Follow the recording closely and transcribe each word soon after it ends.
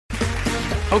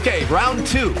Okay, round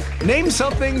two. Name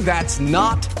something that's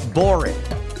not boring.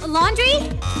 A laundry?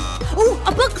 Ooh, a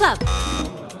book club.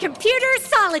 Computer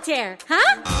solitaire,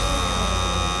 huh?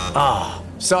 Ah,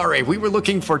 sorry, we were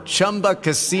looking for Chumba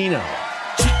Casino.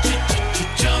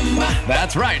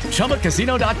 That's right,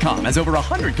 ChumbaCasino.com has over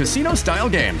 100 casino-style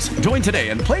games. Join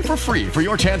today and play for free for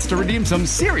your chance to redeem some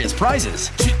serious prizes.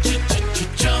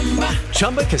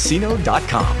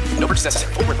 ChumbaCasino.com. No purchase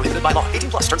necessary. Void where prohibited by law.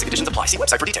 18 plus. Terms and conditions apply. See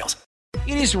website for details.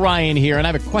 It is Ryan here, and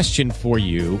I have a question for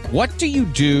you. What do you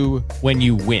do when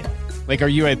you win? Like, are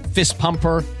you a fist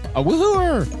pumper, a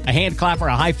woohooer, a hand clapper,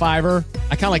 a high fiver?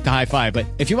 I kind of like the high five, but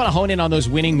if you want to hone in on those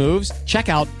winning moves, check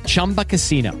out Chumba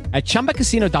Casino. At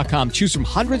ChumbaCasino.com, choose from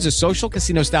hundreds of social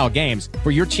casino-style games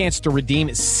for your chance to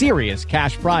redeem serious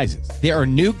cash prizes. There are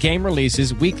new game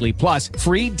releases weekly, plus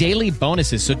free daily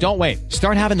bonuses, so don't wait.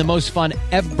 Start having the most fun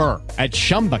ever at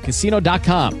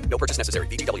ChumbaCasino.com. No purchase necessary.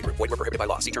 VGW. Void where prohibited by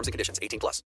law. See terms and conditions. 18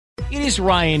 plus. It is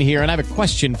Ryan here, and I have a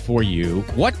question for you.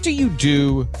 What do you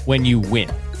do when you win?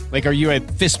 Like, are you a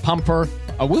fist pumper,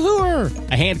 a woohooer,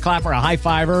 a hand clapper, a high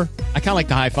fiver? I kind of like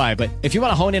the high five, but if you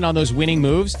want to hone in on those winning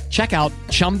moves, check out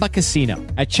Chumba Casino.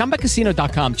 At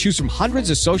ChumbaCasino.com, choose from hundreds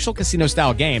of social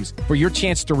casino-style games for your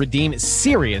chance to redeem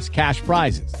serious cash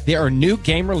prizes. There are new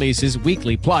game releases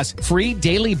weekly, plus free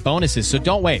daily bonuses, so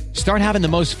don't wait. Start having the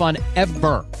most fun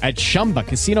ever at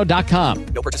ChumbaCasino.com.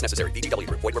 No purchase necessary. VGW.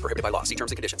 Void where prohibited by law. See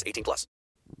terms and conditions. 18 plus.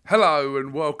 Hello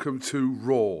and welcome to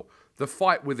Raw, The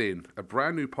Fight Within, a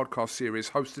brand new podcast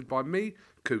series hosted by me,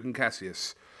 Coogan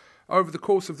Cassius. Over the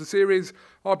course of the series,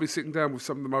 I'll be sitting down with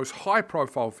some of the most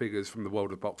high-profile figures from the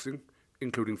world of boxing,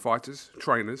 including fighters,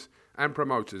 trainers and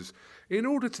promoters, in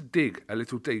order to dig a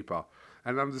little deeper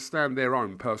and understand their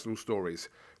own personal stories.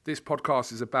 This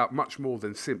podcast is about much more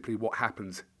than simply what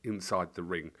happens inside the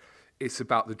ring. It's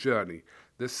about the journey,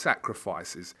 the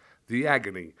sacrifices, the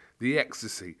agony, the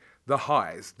ecstasy, the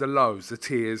highs, the lows, the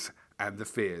tears and the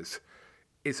fears.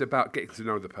 It's about getting to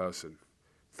know the person.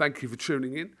 Thank you for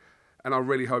tuning in, and I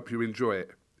really hope you enjoy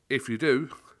it. If you do,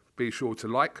 be sure to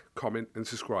like, comment and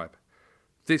subscribe.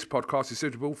 This podcast is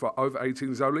suitable for over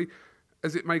 18s only,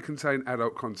 as it may contain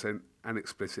adult content and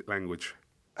explicit language.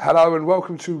 Hello and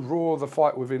welcome to Raw, The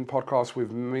Fight Within podcast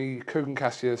with me, Coogan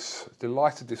Cassius.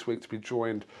 Delighted this week to be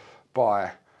joined by,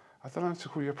 I don't know if to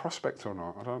call you a prospect or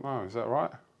not, I don't know, is that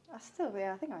right? I still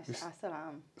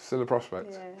am. Still a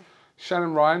prospect? Yeah.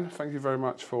 Shannon Ryan, thank you very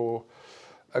much for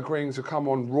agreeing to come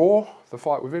on Raw, The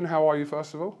Fight Within. How are you,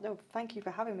 first of all? No, thank you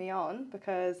for having me on,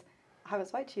 because I haven't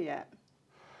spoken to you yet.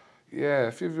 Yeah,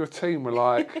 a few of your team were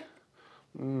like,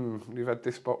 you've had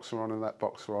this boxer on and that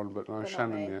boxer on, but no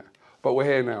Shannon yet. But we're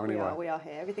here now anyway. We are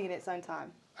here. Everything in its own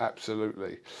time.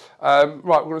 Absolutely. Right,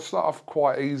 we're going to start off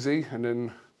quite easy and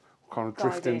then kind of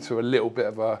drift into a little bit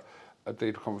of a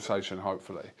deeper conversation,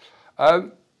 hopefully.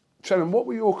 Shannon, what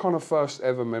were your kind of first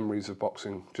ever memories of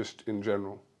boxing, just in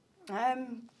general?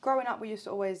 Growing up, we used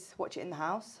to always watch it in the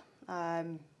house.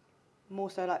 More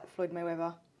so like Floyd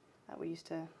Mayweather that we used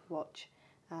to watch.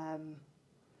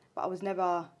 But I was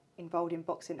never involved in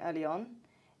boxing early on.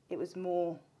 It was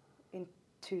more in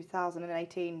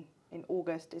 2018, in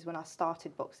August, is when I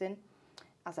started boxing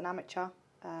as an amateur.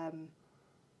 And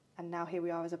now here we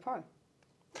are as a pro.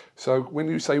 So when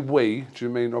you say we, do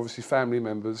you mean obviously family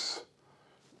members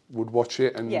would watch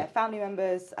it? And yeah, family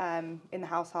members in the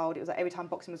household. It was like every time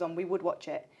boxing was on, we would watch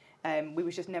it. We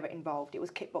was just never involved. It was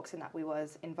kickboxing that we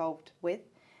was involved with.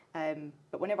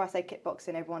 But whenever I say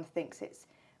kickboxing, everyone thinks it's,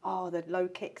 the low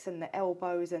kicks and the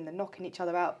elbows and the knocking each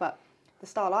other out. But the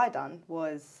style I done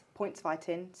was points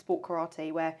fighting, sport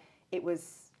karate, where it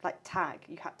was like tag.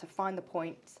 You had to find the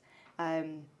points.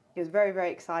 It was very,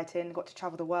 very exciting. Got to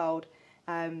travel the world.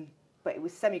 But it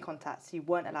was semi-contact, so you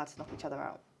weren't allowed to knock each other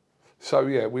out. So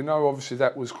yeah, we know obviously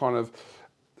that was kind of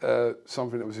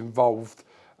something that was involved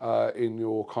in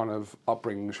your kind of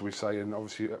upbringing, shall we say, and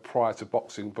obviously prior to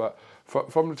boxing. But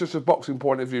from just a boxing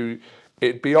point of view,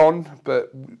 it'd be on,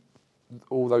 but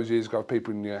all those years ago,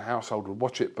 people in your household would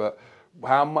watch it. But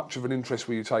how much of an interest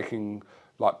were you taking,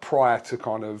 like prior to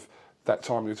kind of that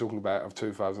time you're talking about of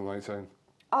 2018?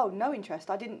 Oh, no interest.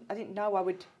 I didn't know I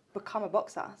would become a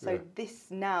boxer. So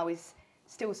this now is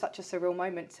still such a surreal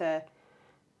moment to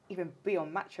even be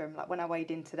on Matchroom. Like when I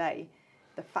weighed in today,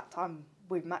 the fact I'm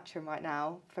with Matchroom right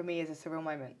now, for me, is a surreal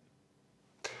moment.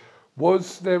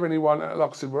 Was there anyone,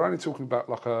 like I said, we're only talking about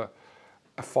like a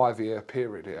 5-year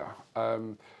period here.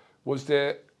 Was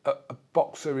there a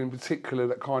boxer in particular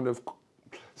that kind of,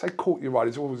 say, caught your eye?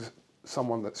 There's always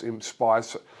someone that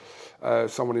inspires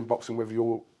someone in boxing, whether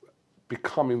you're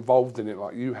become involved in it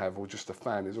like you have or just a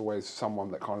fan. There's always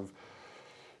someone that kind of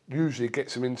usually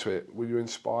gets them into it. Were you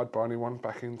inspired by anyone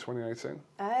back in 2018?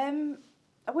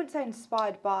 I wouldn't say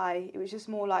inspired by. It was just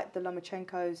more like the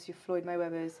Lomachenkos, your Floyd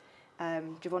Mayweathers,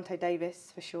 Gervonta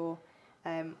Davis for sure.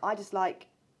 I just like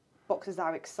boxers that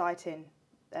are exciting.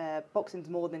 Boxing's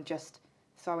more than just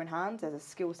throwing hands. There's a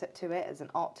skill set to it. There's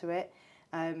an art to it.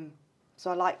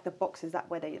 So I like the boxers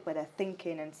where they're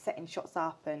thinking and setting shots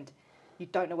up, and you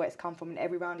don't know where it's come from, and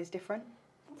every round is different.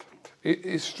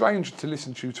 It's strange to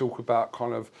listen to you talk about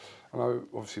kind of. I know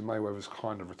obviously Mayweather's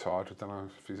kind of retired. I don't know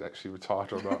if he's actually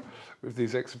retired or not with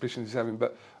these exhibitions he's having.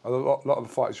 But a lot of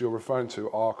the fighters you're referring to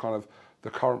are kind of the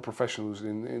current professionals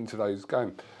in today's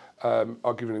game.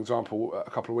 I'll give you an example. A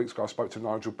couple of weeks ago, I spoke to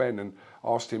Nigel Benn and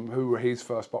asked him who were his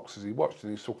first boxers he watched,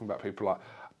 and he's talking about people like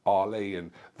Ali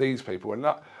and these people. And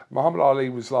Muhammad Ali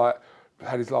was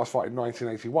had his last fight in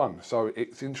 1981. So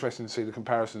it's interesting to see the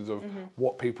comparisons of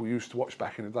what people used to watch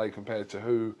back in the day compared to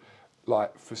who,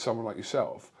 like for someone like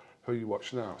yourself, who you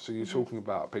watch now. So you're talking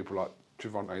about people like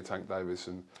Gervonta Tank Davis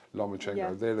and Lomachenko.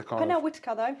 Yeah. They're the kind Pernell of...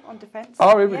 Whitaker though, on defence.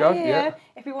 Oh, here we go. Yeah.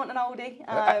 If you want an oldie.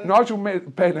 Nigel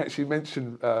Benn actually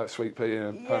mentioned Sweet Pea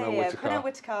and Pernell Whitaker. Pernell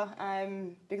Whitaker,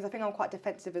 because I think I'm quite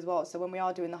defensive as well. So when we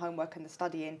are doing the homework and the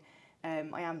studying,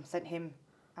 I am sent him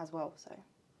as well. So.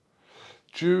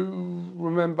 Do you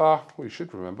remember, well you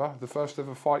should remember, the first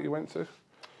ever fight you went to?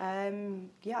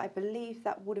 Yeah, I believe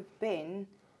that would have been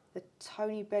the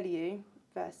Tony Bellew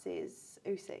versus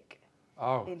Usyk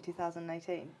in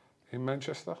 2018. In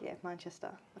Manchester? Yeah,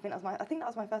 Manchester. I think that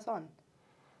was my first one.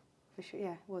 For sure,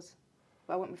 yeah, it was.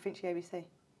 But I went with Finchley ABC.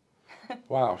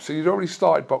 Wow, so you'd already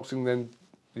started boxing then,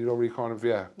 you'd already kind of,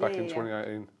 back in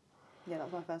 2018. Yeah, that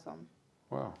was my first one.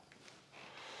 Wow.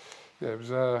 Yeah, it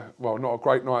was, not a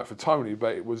great night for Tony,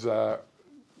 but it was a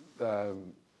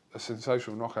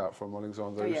sensational knockout from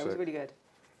Alexander Usyk. Yeah, it was really good.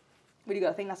 Really good.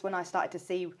 I think that's when I started to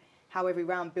see how every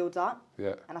round builds up.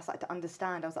 Yeah. And I started to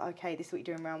understand. I was like, okay, this is what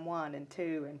you're doing round 1 and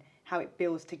 2 and how it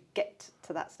builds to get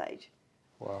to that stage.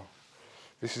 Wow.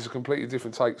 This is a completely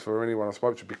different take for anyone I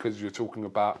spoke to because you're talking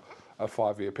about a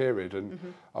 5-year period. And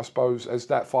I suppose, has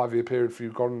that 5-year period for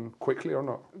you gone quickly or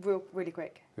not? Really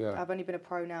quick. Yeah. I've only been a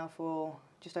pro now for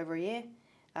just over a year.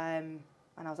 And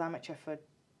I was amateur for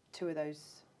 2 of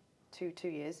those 2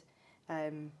 years.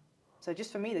 So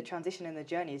just for me, the transition and the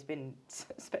journey has been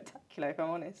spectacular, if I'm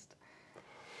honest.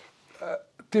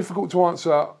 Difficult to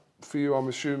answer for you, I'm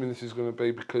assuming this is going to be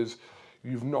because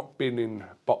you've not been in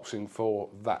boxing for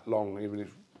that long, even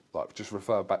if, just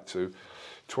refer back to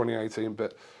 2018.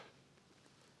 But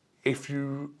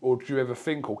do you ever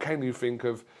think, or can you think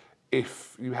of,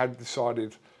 if you had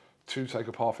decided to take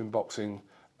a path in boxing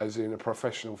as in a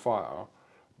professional fighter,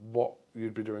 what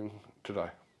you'd be doing today?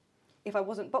 If I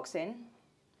wasn't boxing,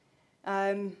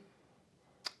 I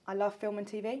love film and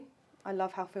TV. I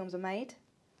love how films are made.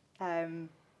 I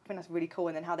think that's really cool,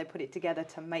 and then how they put it together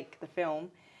to make the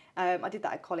film. I did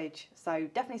that at college, so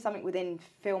definitely something within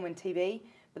film and TV,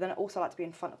 but then I also like to be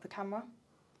in front of the camera,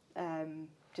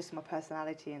 just my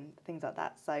personality and things like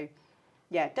that. So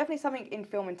yeah, definitely something in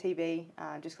film and TV,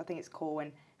 just I think it's cool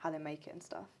and how they make it and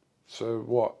stuff. So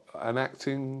what, an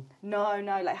acting? No,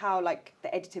 like how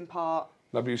the editing part.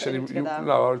 No, but you said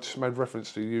I just made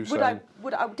reference to you saying...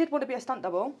 I did want to be a stunt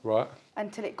double. Right.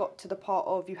 Until it got to the part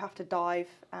of you have to dive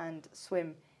and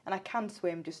swim. And I can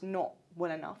swim, just not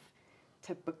well enough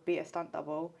to be a stunt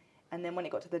double. And then when it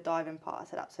got to the diving part, I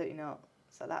said absolutely not.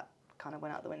 So that kind of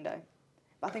went out the window.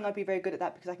 But I think I'd be very good at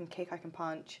that because I can kick, I can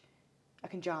punch, I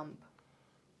can jump.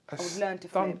 I would learn to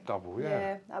flip. Stunt double, yeah.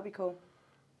 Yeah, that'd be cool.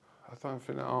 I don't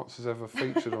think that answer's ever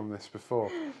featured on this before.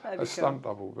 That'd be stunt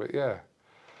double, but yeah.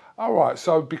 All right,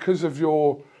 so because of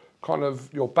your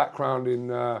background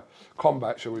in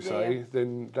combat, shall we say,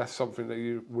 then that's something that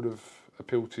you would have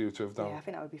appealed to you to have done. Yeah, I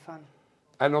think that would be fun.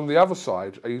 And on the other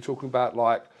side, are you talking about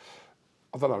not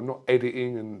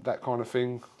editing and that kind of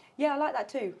thing? Yeah, I like that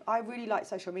too. I really like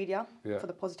social media for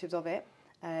the positives of it.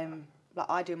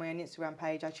 I do my own Instagram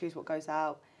page. I choose what goes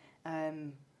out. I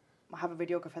have a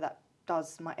videographer that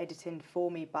does my editing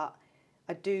for me, but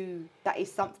that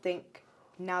is something.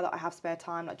 Now that I have spare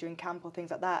time, like during camp or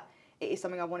things like that, it is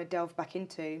something I want to delve back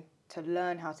into to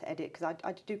learn how to edit because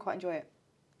I do quite enjoy it.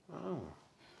 Oh,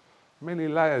 many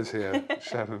layers here,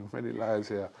 Shannon, many layers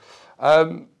here.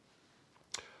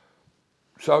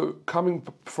 So coming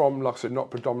from, like I said,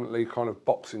 not predominantly kind of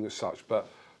boxing as such, but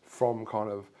from kind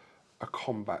of a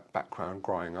combat background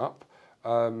growing up,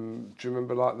 do you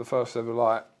remember the first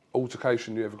ever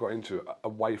altercation you ever got into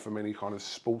away from any kind of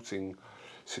sporting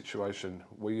situation?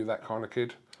 Were you that kind of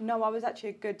kid? No, I was actually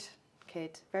a good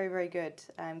kid, very, very good.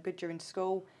 Good during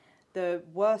school. The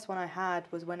worst one I had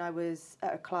was when I was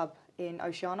at a club in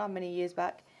Oceana many years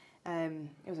back.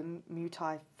 It was a Muay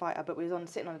Thai fighter, but we was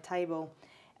sitting on a table,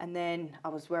 and then I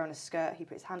was wearing a skirt. He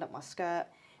put his hand up my skirt,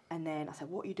 and then I said,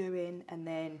 "What are you doing?" And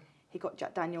then he got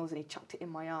Jack Daniels and he chucked it in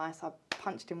my eye, so I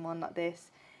punched him one like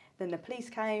this. Then the police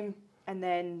came, and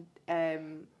then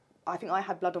I think I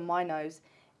had blood on my nose.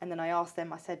 And then I asked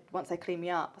them, I said, once they cleaned me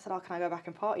up, I said, "Oh, can I go back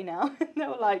and party now?" And they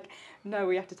were like, "No,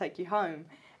 we have to take you home."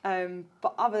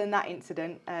 But other than that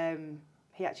incident,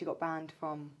 he actually got banned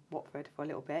from Watford for a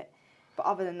little bit. But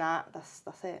other than that,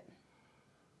 that's it.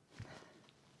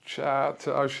 Shout out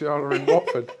to Oceana in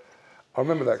Watford. I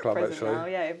remember that club Prison actually. now,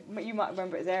 yeah. You might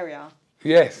remember its area.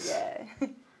 Yes. Yeah.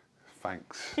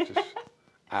 Thanks. Just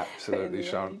absolutely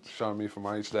Putting the showing me from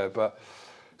my age there. But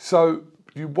so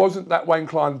you wasn't that way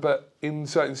inclined, but in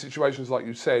certain situations, like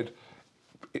you said,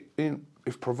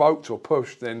 if provoked or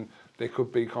pushed, then there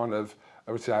could be kind of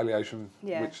a retaliation.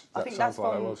 Yeah, Which I that think sounds that's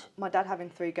like that from was. my dad having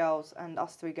 3 girls and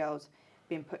us 3 girls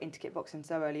being put into kickboxing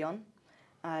so early on.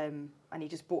 And he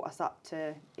just brought us up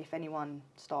to, if anyone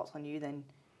starts on you, then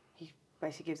he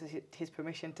basically gives us his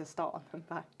permission to start on them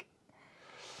back.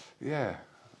 Yeah,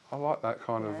 I like that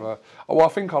kind of. I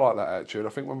think I like that attitude. I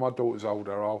think when my daughter's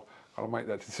older, I'll make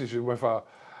that decision whether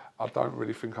I don't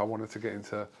really think I wanted to get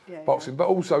into boxing. But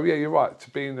also, yeah, you're right, to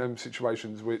be in them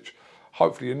situations which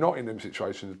hopefully you're not in them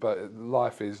situations, but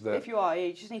life is that. If you are,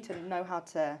 you just need to know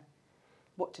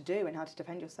what to do and how to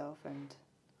defend yourself, and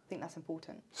I think that's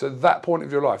important. So that point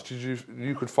of your life,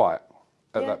 you could fight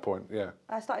at that point? Yeah.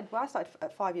 I started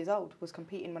at 5 years old, was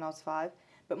competing when I was 5.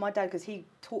 But my dad, because he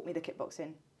taught me the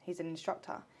kickboxing, he's an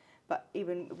instructor. But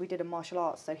even we did a martial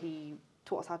arts, so he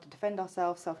taught us how to defend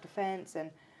ourselves, self-defense,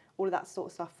 and all of that sort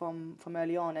of stuff from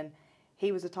early on. And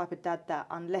he was the type of dad that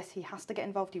unless he has to get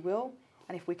involved, he will.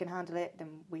 And if we can handle it, then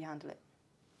we handle it.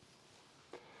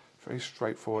 Very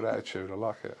straightforward attitude. I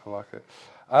like it.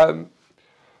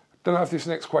 Don't know if this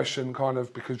next question kind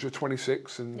of, because you're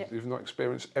 26 and you've not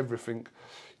experienced everything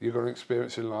you're going to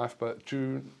experience in life, but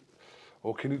can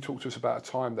you talk to us about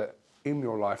a time that in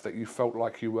your life that you felt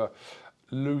like you were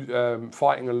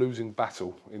fighting a losing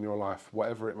battle in your life,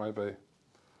 whatever it may be?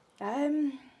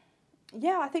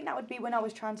 Yeah, I think that would be when I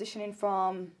was transitioning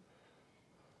from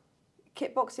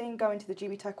kickboxing, going to the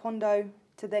GB Taekwondo,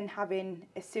 to then having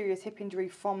a serious hip injury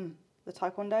from the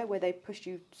Taekwondo, where they pushed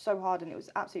you so hard and it was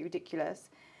absolutely ridiculous,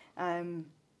 to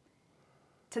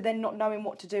then not knowing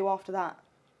what to do after that.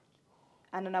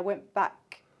 And then I went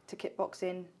back to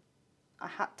kickboxing. I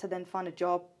had to then find a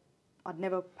job. I'd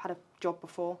never had a job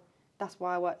before. That's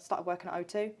why I started working at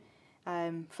O2,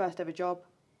 first ever job.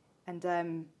 And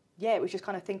it was just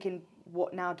kind of thinking,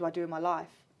 what now do I do in my life?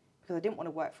 Because I didn't want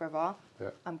to work forever. Yeah.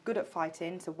 I'm good at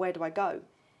fighting, so where do I go?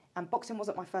 And boxing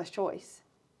wasn't my first choice.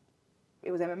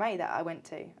 It was MMA that I went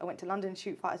to. I went to London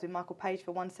Shoot Fighters with Michael Page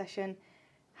for one session,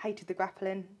 hated the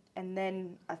grappling, and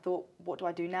then I thought, what do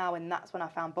I do now? And that's when I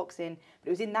found boxing. But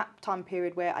it was in that time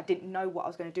period where I didn't know what I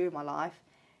was going to do with my life.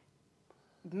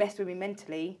 It messed with me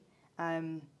mentally,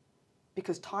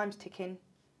 because time's ticking,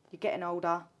 you're getting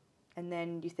older, and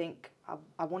then you think,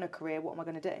 I want a career, what am I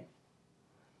going to do?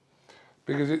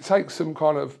 Because it takes some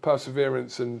kind of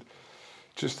perseverance and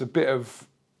just a bit of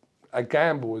a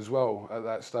gamble as well at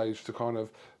that stage to kind of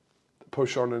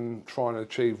push on and try and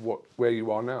achieve where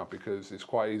you are now, because it's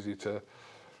quite easy to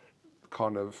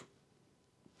kind of...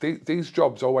 These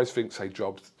jobs, I always think, say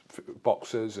jobs,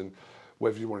 boxers and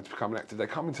whether you wanted to become an actor, they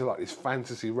come into like this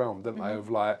fantasy realm, don't they,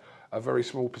 of like a very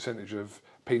small percentage of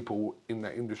people in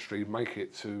that industry make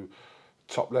it to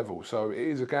top level. So it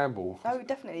is a gamble. Oh,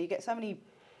 definitely. You get so many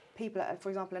people at, for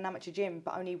example, an amateur gym,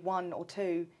 but only 1 or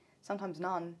 2, sometimes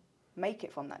none, make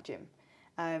it from that gym.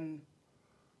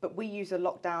 But we used a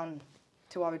lockdown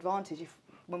to our advantage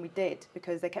when we did,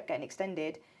 because they kept getting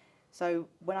extended. So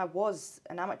when I was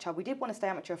an amateur, we did want to stay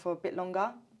amateur for a bit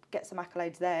longer, get some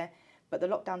accolades there, but the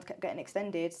lockdowns kept getting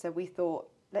extended, so we thought,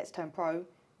 let's turn pro,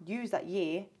 use that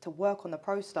year to work on the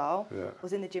pro style.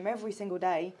 Was in the gym every single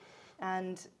day,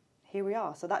 and here we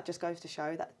are. So that just goes to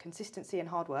show that consistency and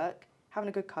hard work, having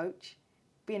a good coach,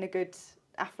 being a good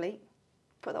athlete,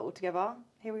 put that all together,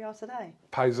 here we are today.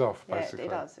 Pays off, basically.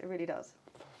 Yeah, it does. It really does.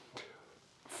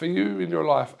 For you in your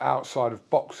life outside of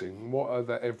boxing, what are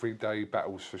the everyday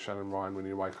battles for Shannon Ryan when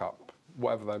you wake up?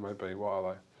 Whatever they may be, what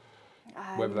are they?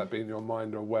 Whether that be in your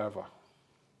mind or wherever.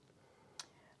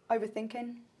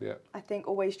 Overthinking. Yeah. I think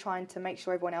always trying to make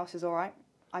sure everyone else is all right.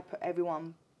 I put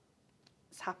everyone's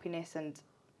happiness and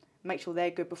make sure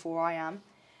they're good before I am.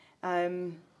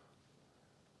 And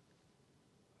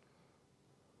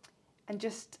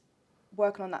just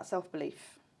working on that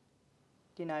self-belief.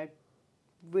 You know,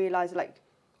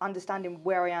 understanding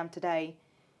where I am today,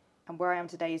 and where I am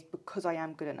today is because I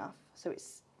am good enough. So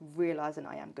it's realising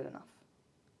I am good enough.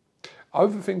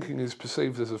 Overthinking is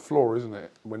perceived as a flaw, isn't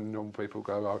it? When young people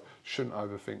go, "Oh, shouldn't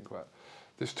overthink." But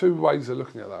there's two ways of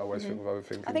looking at that. I always think of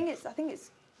overthinking. I think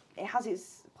it has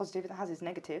its positives, it has its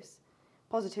negatives.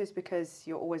 Positives because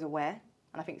you're always aware,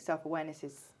 and I think self-awareness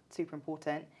is super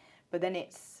important. But then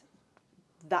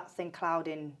that's then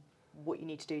clouding what you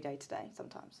need to do day to day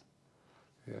sometimes.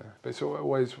 Yeah, but it's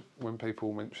always when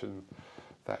people mention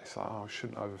that, it's like, "Oh, I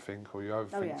shouldn't overthink," or "You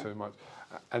overthink too much,"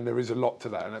 and there is a lot to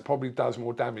that, and it probably does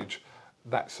more damage.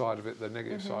 That side of it, the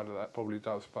negative side of that probably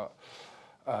does, but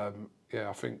yeah,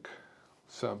 I think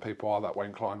certain people are that way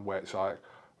inclined, where it's like,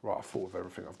 right, I've thought of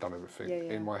everything, I've done everything.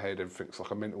 Yeah. In my head, everything's like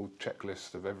a mental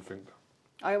checklist of everything.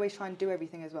 I always try and do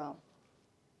everything as well.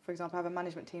 For example, I have a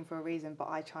management team for a reason, but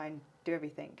I try and do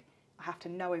everything. I have to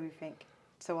know everything,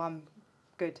 so I'm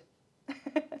good.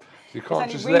 You can't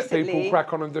just let people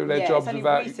crack on and do their jobs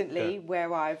without... It's only recently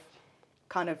where I've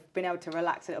kind of been able to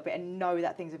relax a little bit and know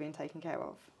that things are being taken care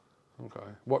of. Okay.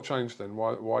 What changed then?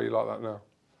 Why are you like that now?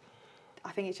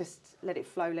 I think it's just let it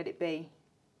flow, let it be.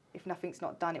 If nothing's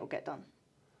not done, it will get done.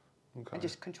 Okay. And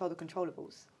just control the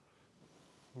controllables.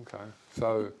 Okay.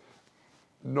 So,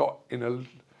 not in a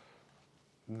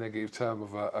negative term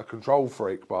of a control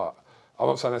freak, but I'm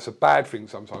not saying that's a bad thing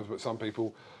sometimes, but some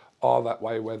people are that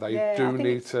way where they do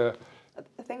need to...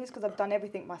 The thing is, because I've done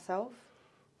everything myself,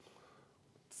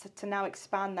 so to now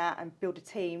expand that and build a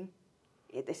team,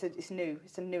 it's new.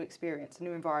 It's a new experience, a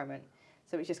new environment.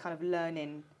 So it's just kind of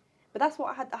learning. But that's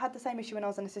what I had the same issue when I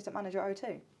was an assistant manager at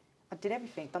O2. I did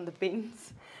everything, done the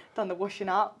bins, done the washing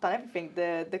up, done everything.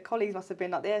 The colleagues must have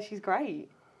been like, yeah, she's great.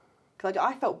 Because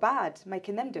I felt bad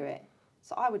making them do it.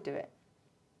 So I would do it.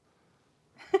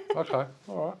 Okay,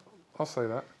 all right. I'll say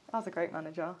that. I was a great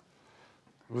manager.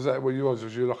 Was that what you was?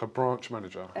 Was you like a branch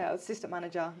manager? Yeah, I was assistant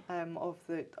manager of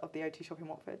the O2 shop in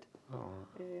Watford. Oh,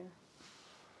 right. Yeah.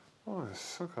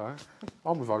 Nice, okay.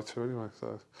 I'm with O2 anyway,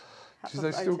 so... Hats Did off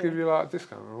they to still O2. give you like a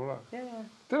discount and all that? Yeah.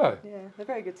 Do they? Yeah, they're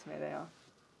very good to me, they are.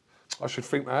 I should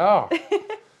think they are. Do you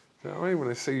know what I mean? When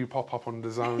they see you pop up on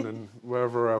the zone and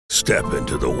wherever else. Step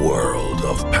into the world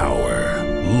of power,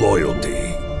 loyalty,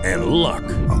 and luck.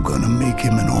 I'm gonna make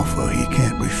him an offer he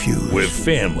can't refuse. With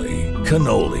family,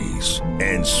 cannolis,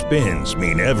 and spins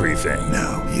mean everything.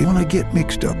 Now, you wanna get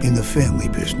mixed up in the family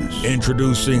business.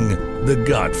 Introducing The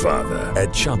Godfather at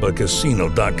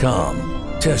ChumbaCasino.com.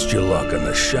 Test your luck in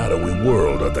the shadowy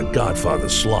world of The Godfather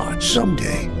slot.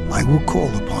 Someday, I will call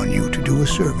upon you to do a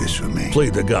service for me. Play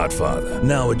The Godfather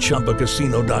now at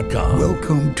ChumbaCasino.com.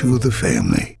 Welcome to the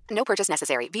family. No purchase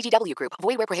necessary. VGW Group.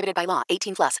 Void where prohibited by law.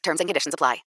 18+. Terms and conditions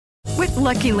apply. With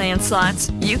Lucky Land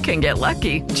Slots, you can get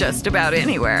lucky just about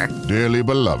anywhere. Dearly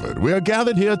beloved, we are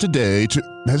gathered here today to...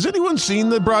 Has anyone seen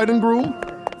the bride and groom?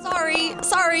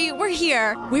 Sorry, we're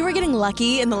here. We were getting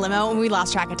lucky in the limo and we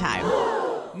lost track of time.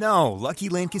 No, Lucky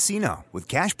Land Casino, with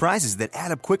cash prizes that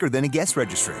add up quicker than a guest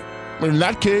registry. In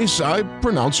that case, I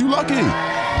pronounce you lucky.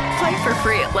 Play for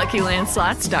free at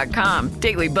LuckyLandSlots.com.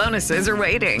 Daily bonuses are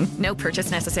waiting. No purchase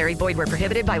necessary. Void where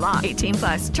prohibited by law.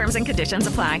 18+. Terms and conditions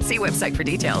apply. See website for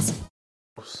details.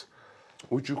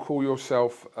 Would you call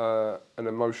yourself an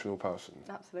emotional person?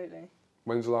 Absolutely.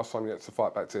 When's the last time you had to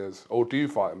fight back tears? Or do you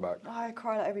fight them back? I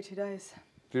cry like every 2 days.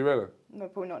 Do you really? No,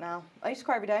 probably not now. I used to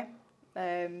cry every day.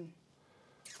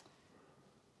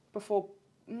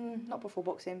 Not before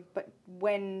boxing, but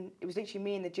when it was literally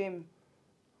me in the gym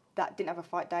that didn't have a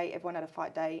fight date, everyone had a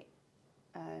fight date,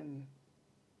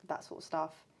 that sort of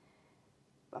stuff.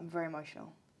 I'm very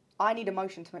emotional. I need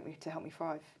emotion to help me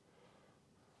thrive.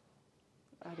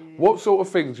 I do. What sort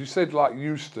of things? You said like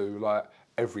used to, like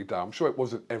every day. I'm sure it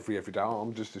wasn't every day.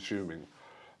 I'm just assuming.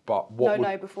 But what?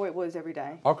 No, before it was every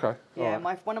day. Okay. Yeah,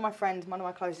 right. one of my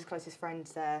closest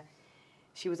friends there.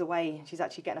 She was away. She's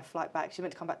actually getting a flight back. She's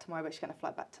meant to come back tomorrow, but she's getting a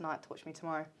flight back tonight to watch me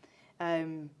tomorrow.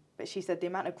 But she said the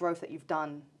amount of growth that you've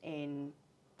done in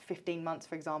 15 months,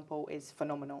 for example, is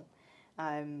phenomenal.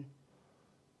 And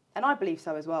I believe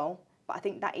so as well. But I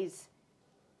think that is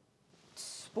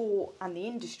sport and the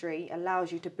industry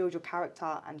allows you to build your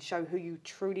character and show who you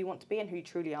truly want to be and who you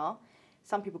truly are.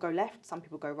 Some people go left, some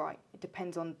people go right. It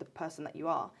depends on the person that you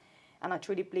are. And I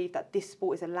truly believe that this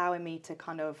sport is allowing me to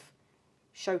kind of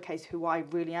showcase who I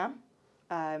really am,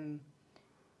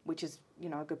 which is,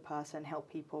 a good person, help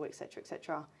people, etc.,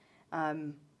 etc.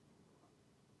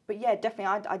 But yeah, definitely,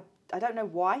 I don't know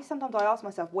why. Sometimes I ask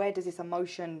myself, where does this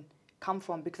emotion come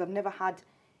from? Because I've never had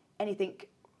anything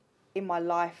in my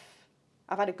life.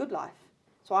 I've had a good life.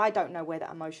 So I don't know where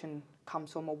that emotion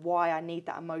comes from or why I need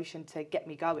that emotion to get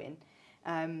me going.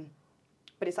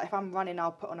 But it's like if I'm running,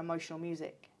 I'll put on emotional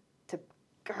music to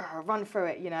run through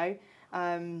it,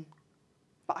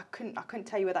 But but I couldn't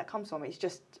tell you where that comes from. It's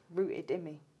just rooted in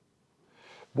me.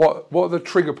 What are the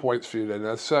trigger points for you then? Are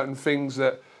there certain things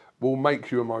that will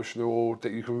make you emotional, or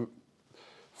that you can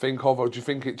think of, or do you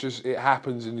think it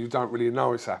happens and you don't really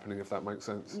know it's happening, if that makes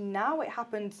sense? Now it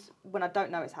happens when I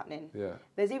don't know it's happening. Yeah.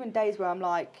 There's even days where I'm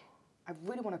like, I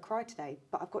really want to cry today,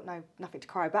 but I've got nothing to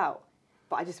cry about.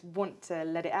 But I just want to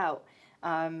let it out.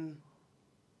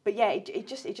 But yeah, it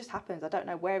just happens. I don't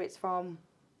know where it's from.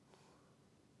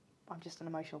 I'm just an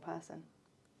emotional person.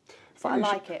 I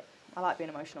like it. I like being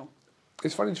emotional.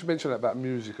 It's funny to mention that about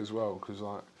music as well, because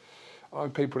like I know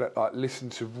people that like listen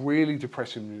to really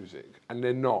depressing music and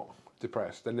they're not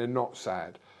depressed and they're not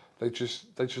sad. They just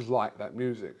like that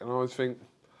music, and I always think,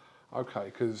 okay,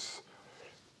 because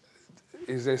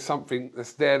is there something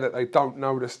that's there that they don't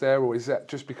know that's there, or is that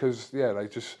just because they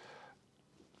just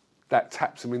that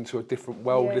taps them into a different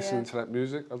world listening to that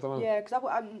music? I don't know. Yeah, because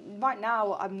right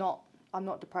now I'm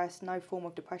not depressed, no form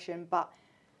of depression. But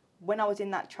when I was in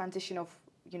that transition of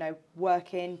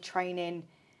working, training,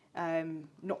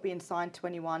 not being signed to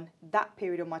anyone, that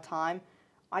period of my time,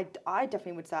 I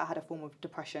definitely would say I had a form of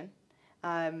depression.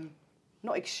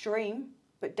 Not extreme,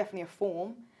 but definitely a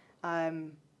form.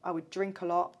 I would drink a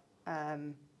lot,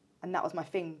 and that was my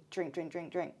thing,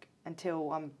 drink,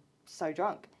 until I'm so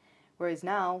drunk. Whereas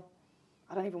now,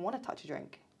 I don't even want to touch a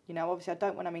drink. Obviously I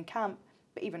don't when I'm in camp,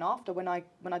 but even after, when I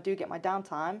do get my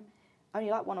downtime, I only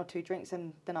like 1 or 2 drinks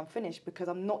and then I'm finished, because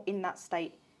I'm not in that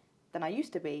state than I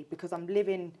used to be, because I'm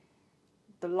living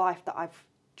the life that I've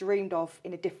dreamed of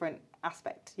in a different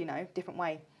aspect, different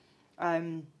way.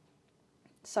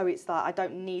 So it's like I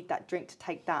don't need that drink to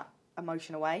take that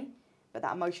emotion away, but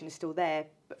that emotion is still there,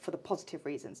 but for the positive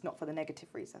reasons, not for the negative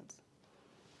reasons.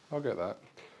 I get that.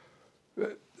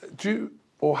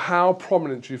 How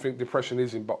prominent do you think depression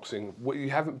is in boxing? You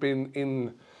haven't been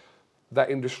in that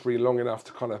industry long enough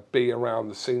to kind of be around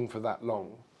the scene for that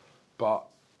long, but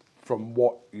from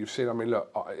what you've seen, I mean, look,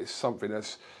 it's something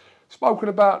that's spoken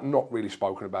about, not really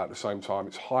spoken about at the same time.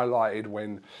 It's highlighted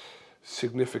when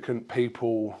significant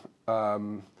people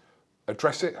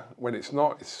address it. When it's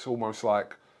not, it's almost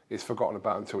like it's forgotten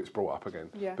about until it's brought up again.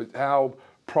 Yeah. But how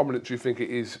prominent do you think it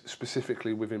is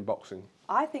specifically within boxing?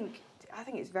 I think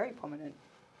it's very prominent.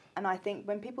 And I think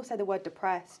when people say the word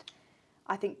depressed,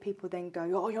 I think people then go,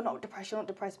 oh, you're not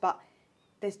depressed, but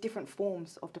there's different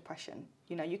forms of depression.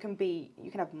 You can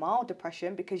have mild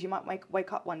depression because you might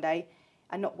wake up one day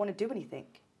and not want to do anything,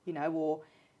 or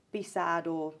be sad,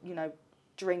 or,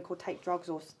 drink or take drugs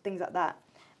or things like that.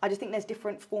 I just think there's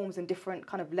different forms and different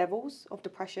kind of levels of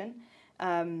depression.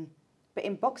 But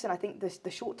in boxing, I think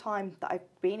the short time that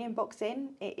I've been in boxing,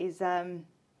 it is a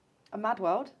mad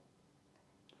world.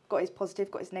 Got its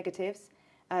positive, got its negatives.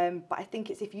 But I think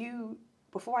it's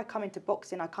before I come into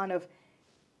boxing, I kind of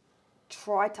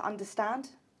try to understand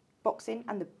boxing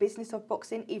and the business of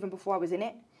boxing even before I was in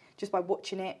it, just by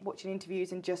watching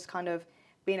interviews and just kind of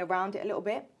being around it a little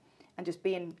bit and just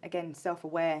being, again,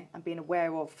 self-aware and being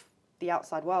aware of the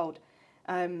outside world.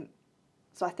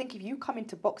 So I think if you come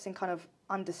into boxing kind of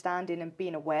understanding and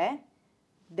being aware,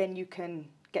 then you can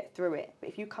get through it. But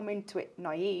if you come into it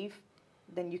naive,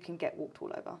 then you can get walked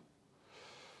all over.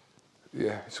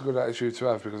 Yeah, it's a good attitude to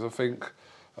have, because I think,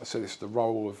 I said it's the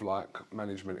role of like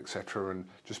management, etc., and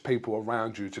just people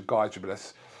around you to guide you, but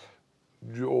that's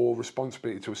your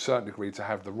responsibility to a certain degree to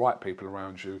have the right people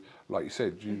around you. Like you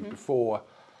said, you before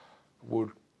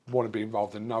would want to be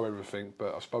involved and know everything,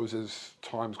 but I suppose as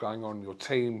time's going on, your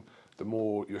team, the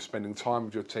more you're spending time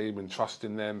with your team and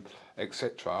trusting them,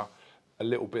 etc., a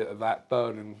little bit of that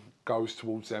burden goes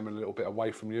towards them and a little bit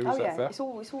away from you. Is that fair? It's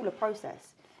all a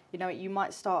process. You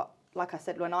might start, like I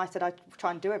said, when I said I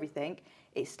try and do everything,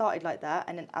 it started like that,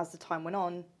 and then as the time went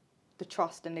on, the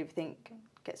trust and everything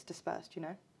gets dispersed,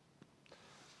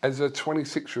 As a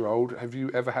 26-year-old, have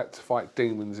you ever had to fight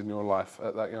demons in your life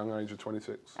at that young age of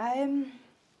 26?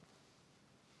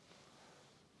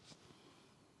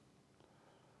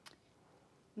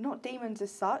 Not demons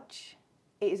as such.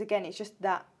 It is, again, it's just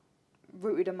that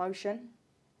rooted emotion.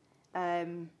 I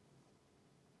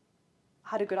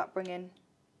had a good upbringing.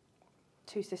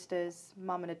 2 sisters,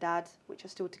 mum and a dad, which are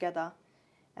still together.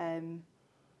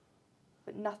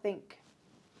 But nothing,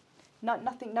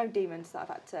 no demons that I've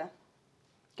had to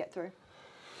get through.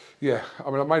 Yeah, I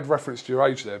mean, I made reference to your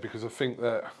age there because I think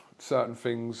that certain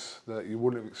things that you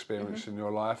wouldn't have experienced in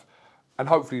your life, and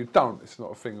hopefully you don't, it's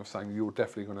not a thing of saying you're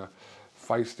definitely going to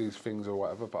face these things or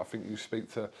whatever, but I think you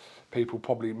speak to people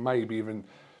probably maybe even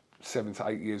 7 to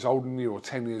 8 years older than you or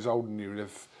 10 years older than you, and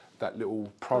if that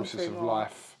little process of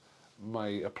life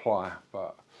may apply.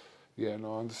 But Yeah,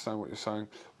 no, I understand what you're saying.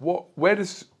 Where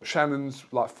does Shannon's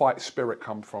like fight spirit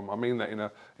come from? I mean that in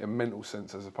a mental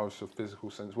sense as opposed to a physical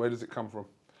sense. Where does it come from?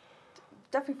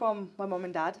 Definitely from my mum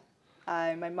and dad.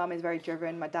 My mum is very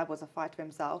driven. My dad was a fighter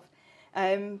himself.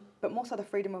 But more so the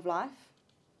freedom of life.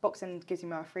 Boxing gives you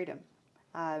more freedom.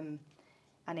 And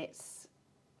it's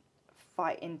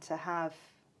fighting to have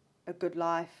a good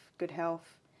life, good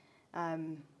health,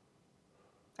 and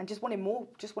just wanting more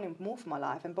for my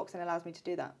life. And boxing allows me to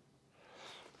do that.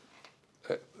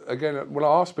 Again, when I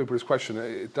ask people this question,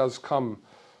 it does come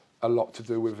a lot to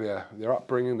do with their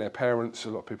upbringing, their parents. A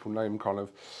lot of people name kind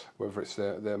of whether it's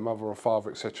their mother or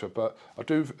father, etc. But I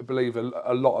do believe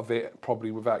a lot of it,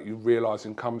 probably without you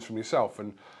realising, comes from yourself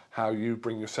and how you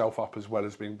bring yourself up as well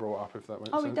as being brought up, if that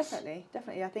makes sense.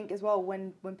 Definitely. I think as well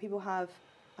when people have,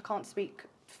 I can't speak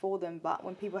for them, but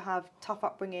when people have tough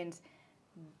upbringings,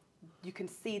 you can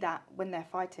see that when they're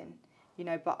fighting, you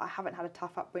know. But I haven't had a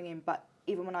tough upbringing, but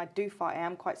even when I do fight, I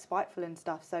am quite spiteful and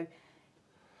stuff. So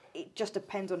it just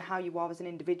depends on how you are as an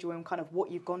individual and kind of what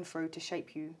you've gone through to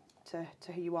shape you to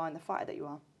who you are and the fighter that you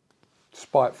are.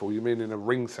 Spiteful, you mean in a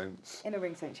ring sense? In a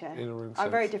ring sense, yeah. In a ring sense.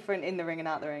 I'm very different in the ring and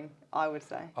out the ring, I would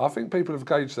say. I think people have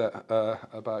gauged that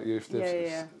about you if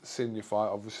they've seen you fight,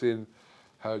 obviously, and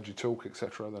heard you talk,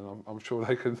 etc. Then I'm sure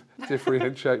they can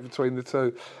differentiate between the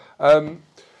two.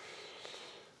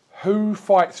 Who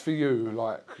fights for you?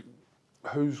 Like,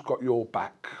 who's got your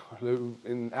back? Who,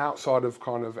 outside of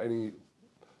kind of any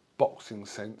boxing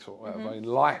sense or whatever, in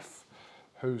life,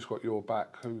 who's got your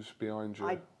back? Who's behind you?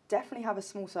 I definitely have a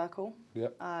small circle.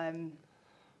 Yep.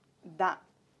 That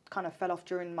kind of fell off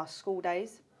during my school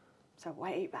days, so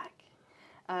way back.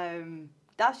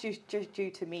 That's just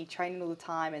due to me training all the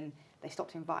time, and they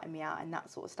stopped inviting me out and that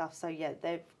sort of stuff. So yeah,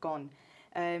 they've gone.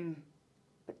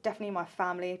 But definitely my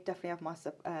family definitely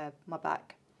have my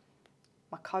back.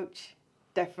 My coach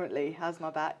definitely has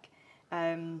my back.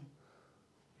 And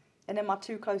then my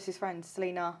two closest friends,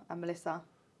 Selena and Melissa,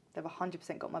 they've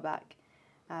 100% got my back.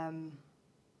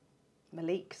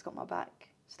 Malik's got my back.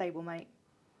 Stablemate,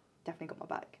 definitely got my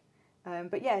back.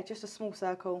 But yeah, just a small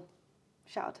circle.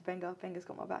 Shout out to Benga. Benga's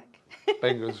got my back.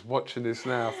 Benga's watching this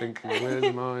now thinking,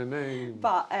 where's my name?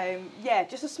 But yeah,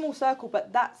 just a small circle.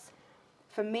 But that's,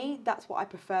 for me, that's what I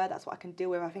prefer. That's what I can deal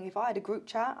with. I think if I had a group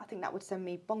chat, I think that would send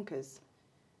me bonkers.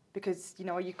 Because, you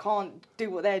know, you can't do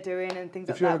what they're doing and things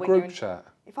like that. If you had a group chat?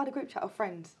 If I had a group chat of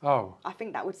friends, I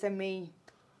think that would send me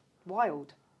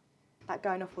wild. Like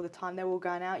going off all the time, they're all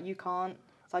going out, you can't.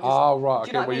 So I just, right, do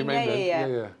you know what you mean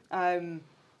yeah. then.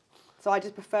 So I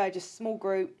just prefer just small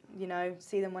group, you know,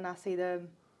 see them when I see them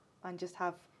and just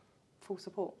have full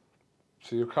support.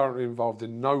 So you're currently involved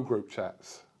in no group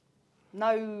chats?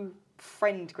 No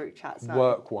friend group chats, no.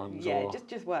 Work ones? Yeah, or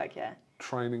just work, yeah.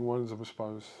 Training ones, I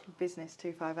suppose. Business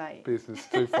 258. Business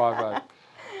 258.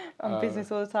 I'm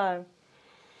business all the time.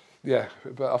 Yeah,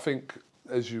 but I think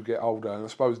as you get older, and I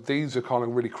suppose these are kind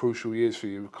of really crucial years for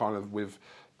you, kind of with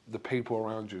the people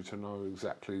around you to know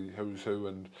exactly who's who.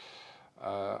 And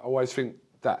I always think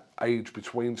that age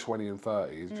between 20 and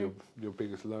 30 is your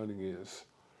biggest learning years.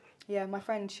 Yeah, my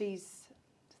friend, she's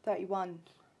 31,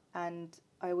 and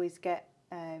I always get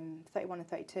 31 and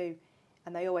 32.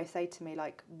 And they always say to me,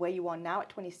 like, where you are now at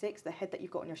 26, the head that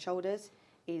you've got on your shoulders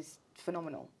is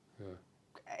phenomenal. Yeah.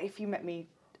 If you met me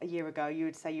a year ago, you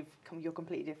would say you're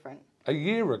completely different. A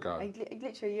year ago?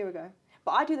 Literally a year ago.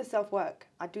 But I do the self-work.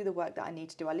 I do the work that I need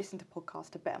to do. I listen to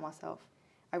podcasts to better myself.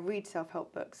 I read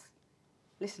self-help books,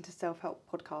 listen to self-help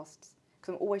podcasts,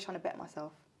 because I'm always trying to better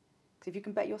myself. Because if you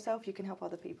can better yourself, you can help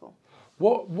other people.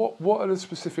 What are the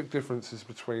specific differences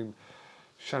between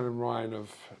Shannon Ryan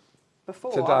of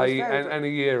before today and a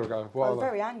year ago? I was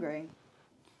very angry.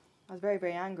 I was very,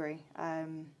 very angry.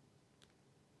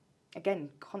 Again,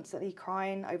 constantly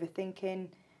crying, overthinking,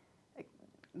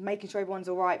 making sure everyone's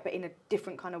all right, but in a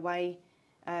different kind of way.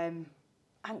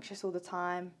 Anxious all the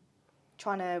time,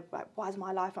 trying to, like, why is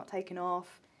my life not taking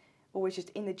off? Always just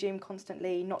in the gym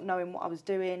constantly, not knowing what I was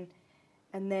doing.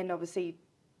 And then obviously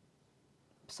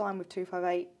signed with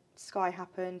 258, Sky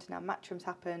happened, now Matchroom's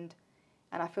happened.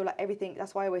 And I feel like everything,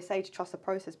 that's why I always say to trust the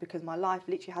process, because my life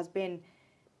literally has been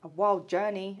a wild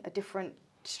journey, a different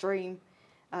stream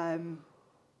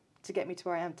to get me to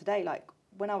where I am today. Like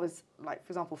when I was, like,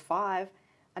 for example, 5,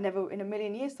 I never in a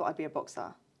million years thought I'd be a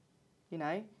boxer, you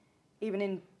know? Even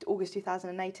in August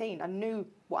 2018, I knew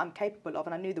what I'm capable of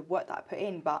and I knew the work that I put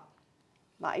in, but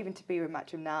like even to be with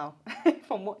Matchroom now,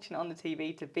 from watching it on the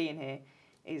TV to being here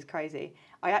is crazy.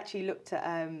 I actually looked at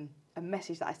a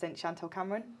message that I sent Chantel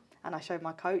Cameron, and I showed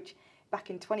my coach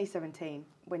back in 2017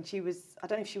 when she was, I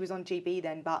don't know if she was on GB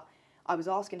then, but I was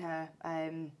asking her,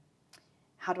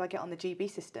 how do I get on the GB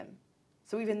system?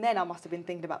 So even then I must have been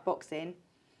thinking about boxing.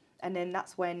 And then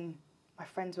that's when my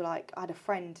friends were like, I had a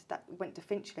friend that went to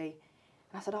Finchley.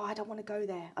 And I said, oh, I don't want to go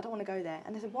there. I don't want to go there.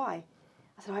 And they said, why?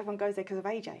 I said, oh, everyone goes there because of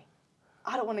AJ.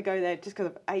 I don't want to go there just because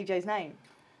of AJ's name.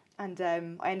 And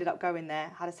I ended up going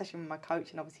there, had a session with my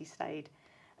coach and obviously stayed.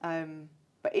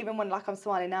 But even when, like, I'm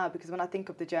smiling now because when I think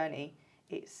of the journey,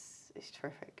 it's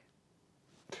terrific.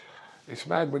 It's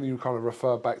mad when you kind of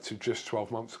refer back to just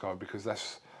 12 months ago because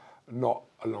that's not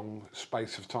a long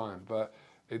space of time, but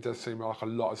it does seem like a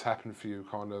lot has happened for you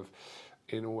kind of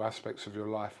in all aspects of your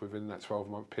life within that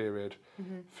 12-month period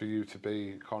for you to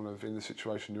be kind of in the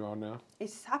situation you are now.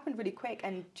 It's happened really quick,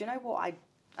 and do you know what?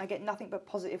 I get nothing but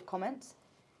positive comments.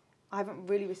 I haven't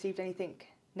really received anything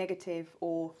negative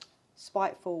or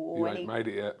spiteful or you ain't made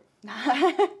it yet.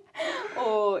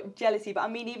 or jealousy, but I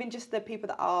mean even just the people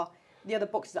that are the other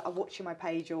boxers that are watching my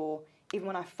page, or even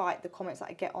when I fight, the comments that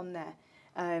I get on there,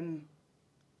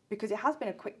 because it has been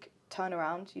a quick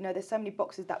turnaround. You know, there's so many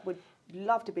boxers that would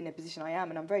love to be in the position I am,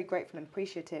 and I'm very grateful and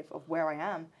appreciative of where I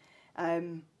am.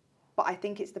 But I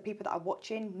think it's the people that are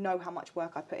watching know how much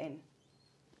work I put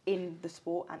in the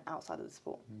sport and outside of the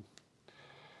sport.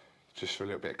 Just for a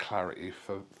little bit of clarity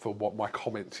for what my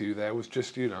comment to you there was,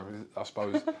 just, you know, I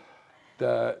suppose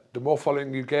the more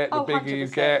following you get, the bigger 100%. you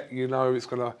get, you know, it's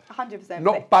gonna 100%,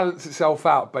 not balance itself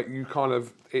out, but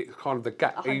the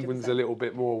gap 100%. evens a little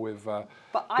bit more with. But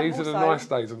these are the nice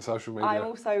days on social media. I'm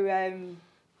also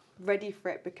ready for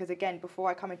it because, again, before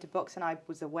I come into boxing, I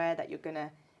was aware that you're gonna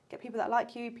get people that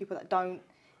like you, people that don't,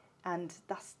 and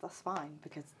that's fine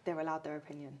because they're allowed their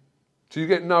opinion. Do you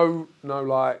get no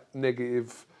like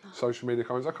negative social media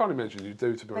comments? I can't imagine you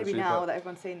do, to be honest with you. Maybe now that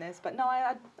everyone's seen this, but no,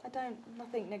 I don't.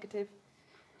 Nothing negative.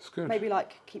 It's good. Maybe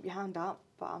like keep your hand up,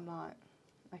 but I'm like,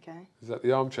 okay. Is that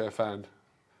the armchair fan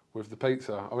with the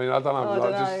pizza? I mean, I don't know. Oh,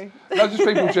 like, I don't know. Just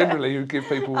people generally who give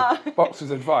people boxers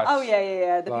advice. Oh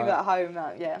yeah. The people at home,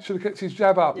 yeah. Should have kept his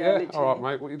jab up. Yeah. Literally. All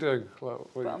right, mate. What are you doing?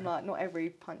 But I'm like, not every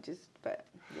punch is, but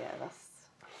yeah, that's.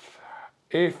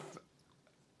 If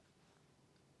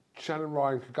Shannon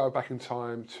Ryan could go back in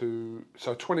time to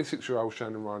 26-year-old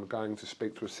Shannon Ryan going to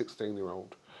speak to a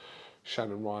 16-year-old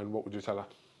Shannon Ryan, what would you tell her?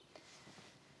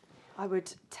 I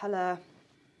would tell her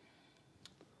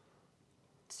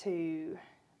to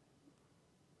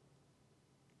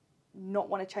not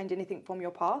want to change anything from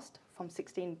your past, from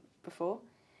 16 before,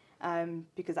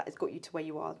 because that has got you to where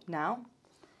you are now.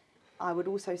 I would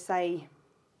also say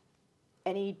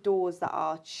any doors that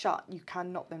are shut, you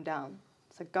can knock them down.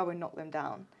 So go and knock them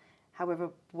down, however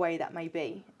way that may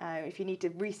be. If you need to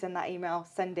resend that email,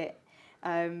 send it,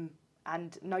 and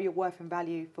know your worth and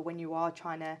value for when you are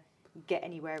trying to get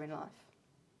anywhere in life.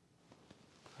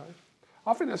 Okay.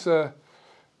 I think that's a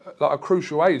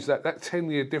crucial age. That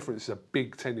 10-year difference is a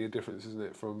big 10-year difference, isn't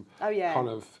it? From kind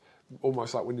of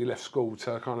almost like when you left school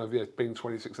to kind of being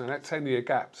 26. And that 10-year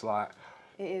gap's like.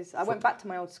 It is. I went back to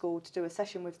my old school to do a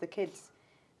session with the kids.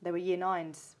 They were year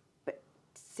 9s, but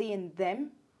seeing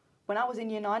them, when I was in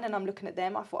year 9 and I'm looking at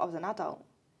them, I thought I was an adult,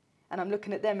 and I'm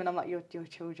looking at them and I'm like, you're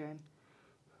children.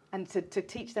 And to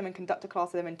teach them and conduct a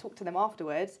class with them and talk to them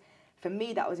afterwards, for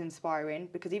me that was inspiring,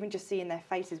 because even just seeing their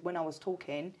faces when I was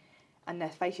talking and their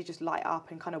faces just light up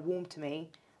and kind of warm to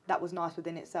me, that was nice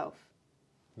within itself.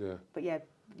 Yeah. But yeah,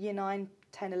 year 9,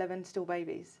 10, 11, still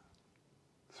babies.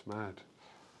 It's mad.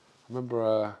 I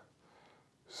remember,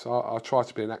 so I tried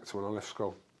to be an actor when I left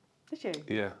school. Did you?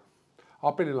 Yeah.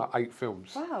 I've been in like 8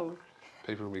 films. Wow.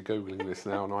 People will be Googling this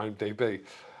now on IMDb.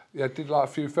 Yeah, I did like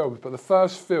a few films, but the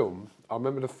first film, I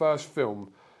remember the first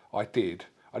film I didn't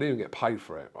even get paid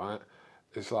for it, right?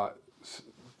 It's like,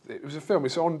 it was a film,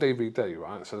 it's on DVD,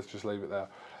 right? So let's just leave it there.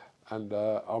 And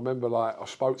I remember like, I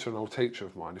spoke to an old teacher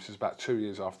of mine, this is about 2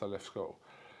 years after I left school.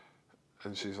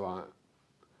 And she's like,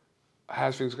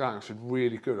 how's things going? I said,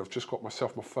 really good. I've just got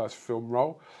myself my first film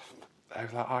role. They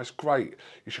were like, oh, it's great.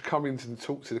 You should come in and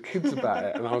talk to the kids about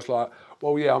it. And I was like,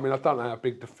 well, yeah, I mean, I don't know how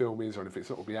big the film is or anything. It's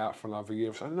not going to be out for another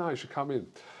year. So no, you should come in.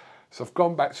 So I've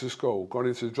gone back to school, gone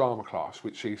into the drama class,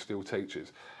 which she still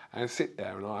teaches, and I sit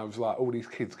there and I was like, all these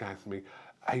kids going to me,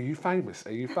 are you famous?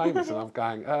 Are you famous? And I'm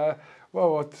going,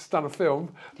 well, I've just done a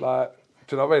film. Like,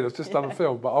 do you know what I mean? I've just done a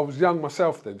film. But I was young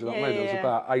myself then, do you know what I mean? I was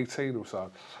about 18 or so.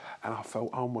 And I felt,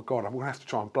 oh my God, I'm going to have to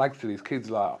try and blag to these kids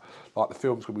like the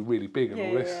film's going to be really big and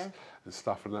all this and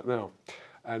stuff and that now.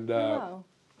 And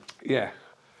yeah,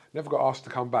 never got asked to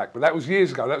come back. But that was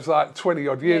years ago. That was like 20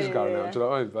 odd years ago now, do you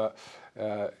know what I mean? But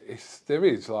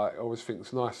I always think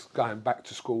it's nice going back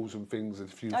to schools and things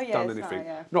if you've done anything.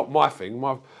 Not my thing.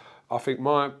 I think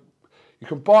you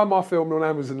can buy my film on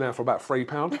Amazon now for about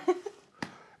 £3.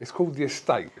 It's called The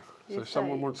Estate. So if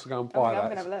someone wants to go and buy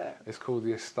that, it's called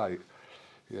The Estate.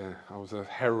 Yeah, I was a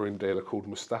heroin dealer called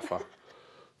Mustafa.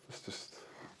 It's just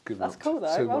giving That's up cool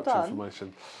though. too Well much done.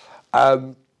 information.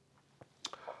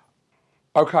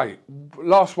 Okay,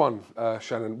 last one,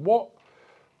 Shannon.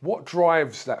 What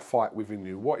drives that fight within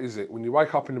you? What is it when you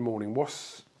wake up in the morning?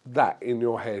 What's that in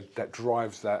your head that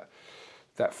drives that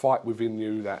fight within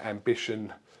you, that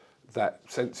ambition, that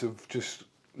sense of just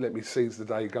let me seize the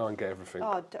day, go and get everything?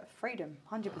 Oh, freedom,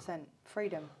 100%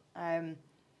 freedom.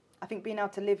 I think being able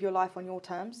to live your life on your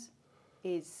terms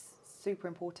is super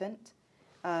important.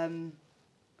 And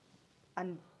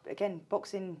again,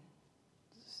 boxing,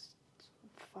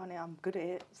 funny, I'm good at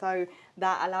it. So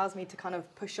that allows me to kind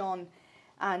of push on.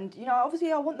 And, you know,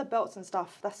 obviously I want the belts and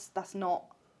stuff. That's not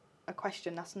a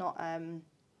question. That's not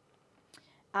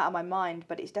out of my mind.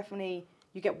 But it's definitely,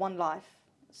 you get one life.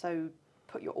 So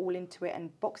put your all into it. And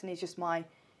boxing is just my,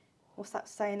 what's that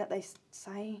saying that they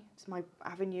say? It's my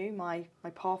avenue, my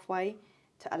pathway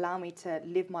to allow me to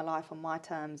live my life on my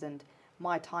terms and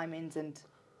my timings. And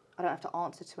I don't have to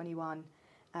answer to anyone.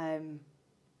 And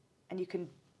you can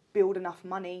build enough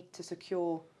money to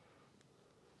secure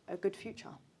a good future.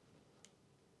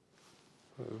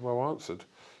 Well answered.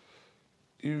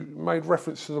 You made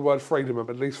reference to the word freedom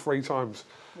at least 3 times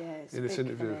in this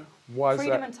interview. Why is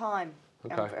freedom that? and time.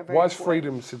 Okay. Why is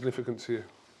freedom significant to you?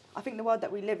 I think the world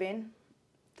that we live in,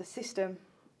 the system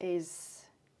is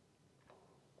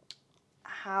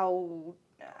how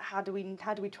do we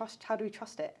trust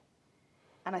it?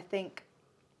 And I think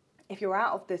if you're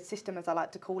out of the system, as I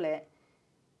like to call it,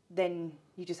 then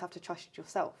you just have to trust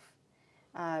yourself.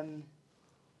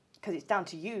 Because it's down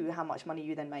to you how much money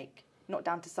you then make, not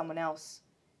down to someone else.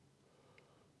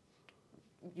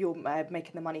 You're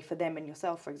making the money for them and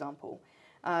yourself, for example.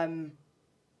 But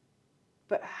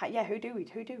yeah, who do we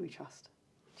trust?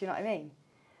 Do you know what I mean?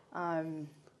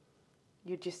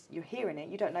 You're hearing it.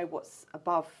 You don't know what's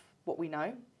above what we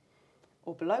know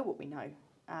or below what we know.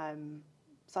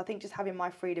 So I think just having my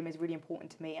freedom is really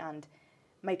important to me, and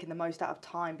making the most out of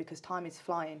time, because time is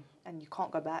flying and you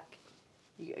can't go back.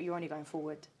 You're only going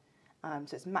forward.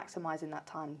 So it's maximising that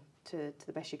time to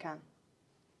the best you can.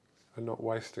 And not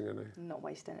wasting any. Not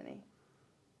wasting any.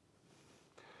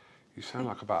 You sound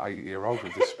like about 80-year-old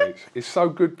with this speech. It's so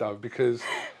good though, because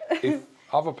if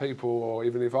other people, or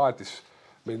even if I had this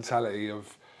mentality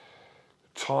of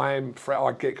time,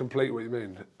 I get completely what you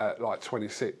mean. At like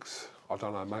 26, I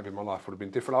don't know, maybe my life would have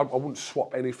been different. I wouldn't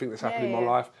swap anything that's happened in my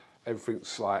life.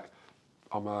 Everything's like,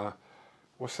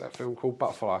 what's that film called?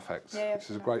 Butterfly Effect. Yeah, which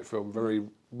is a great film, very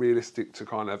realistic to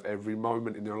kind of every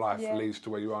moment in your life leads to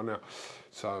where you are now.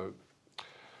 So,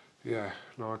 yeah,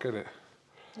 no, I get it.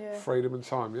 Yeah. Freedom and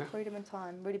time, yeah? Freedom and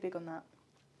time, really big on that.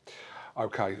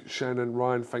 Okay, Shannon,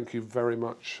 Ryan, thank you very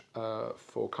much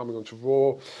for coming on to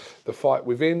Raw, The Fight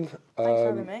Within. Thanks for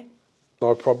having me.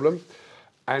 No problem.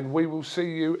 And we will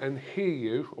see you and hear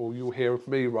you, or you'll hear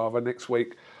me rather, next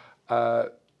week.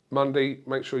 Monday,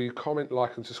 make sure you comment,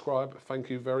 like and subscribe. Thank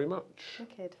you very much.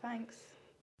 Wicked, thanks.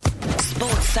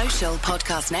 Sports Social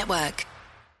Podcast Network.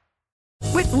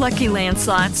 With Lucky Land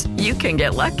Slots, you can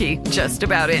get lucky just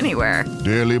about anywhere.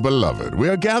 Dearly beloved, we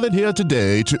are gathered here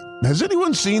today to... Has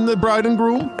anyone seen the bride and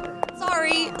groom?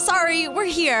 Sorry, we're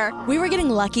here. We were getting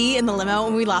lucky in the limo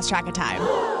and we lost track of time.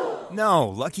 No,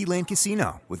 Lucky Land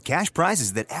Casino, with cash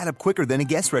prizes that add up quicker than a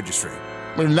guest registry.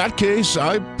 In that case,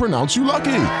 I pronounce you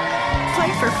lucky.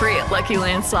 Play for free at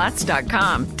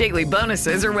LuckyLandSlots.com. Daily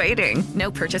bonuses are waiting. No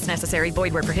purchase necessary.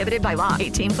 Void where prohibited by law.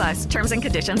 18+. Terms and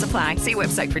conditions apply. See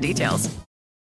website for details.